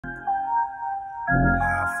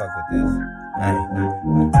fuck with this. Hey.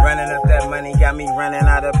 Running up that money got me running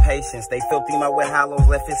out of patience. They filled him up with hollows,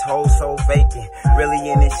 left his whole soul vacant. Really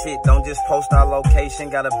in this shit, don't just post our location.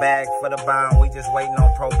 Got a bag for the bond, we just waiting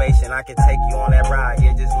on probation. I can take you on that ride,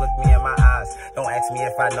 yeah, just look me in my eyes. Don't ask me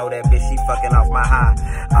if I know that bitch, she fucking off my high.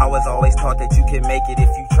 I was always taught that you can make it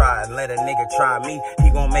if you try. Let a nigga try me, he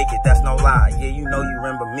gon' make it, that's no lie. Yeah, you know you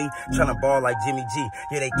remember me, tryna ball like Jimmy G.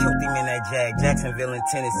 Yeah, they killed him in that Jag, Jacksonville in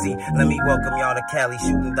Tennessee. Let me welcome y'all to Cali,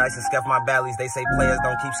 shooting dice and scuff my ballies. They say players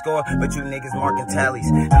don't keep score, but you niggas marking tallies.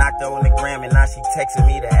 Knocked her on the gram and now she texting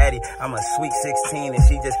me to Addy. I'm a sweet 16 and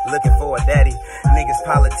she just looking for a daddy. Niggas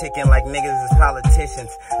politicking like niggas is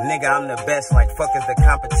politicians. Nigga, I'm the best, like fuck is the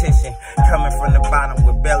competition. Coming from the bottom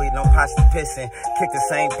with belly, no pots to pissing. Kick the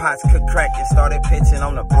same pots, cook crack and started pitching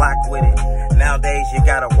on the block with it. Nowadays you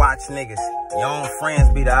gotta watch niggas. Your own friends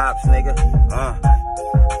be the ops,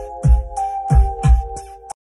 nigga.